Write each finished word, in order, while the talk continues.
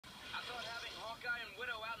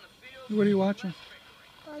What are you watching?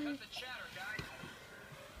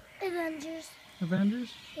 Avengers.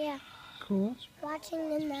 Avengers? Yeah. Cool. Watching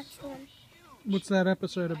the next one. What's that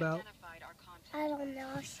episode about? I don't know.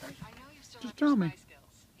 Just tell me.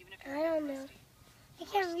 I don't know. I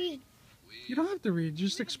can't read. You don't have to read.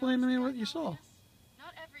 Just explain to me what you saw.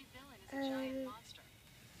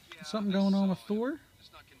 Something going on with Thor?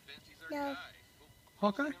 No.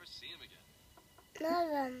 Hawkeye? None of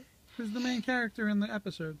them. Who's the main character in the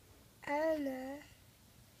episode? I don't know.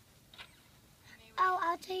 Oh,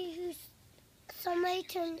 I'll tell you who's... Somebody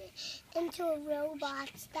turned into a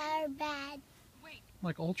robots that are bad.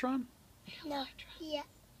 Like Ultron? No. Yeah.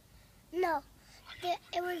 No.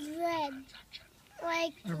 It was red.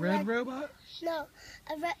 Like A red robot? No.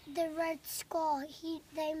 The Red Skull.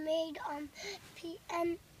 They made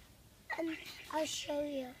and I'll show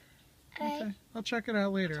you. Alright? Okay. I'll check it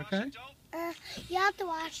out later, okay? You have to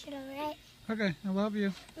watch it, alright? Okay. I love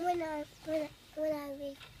you. When I read.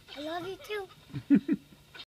 I love you too.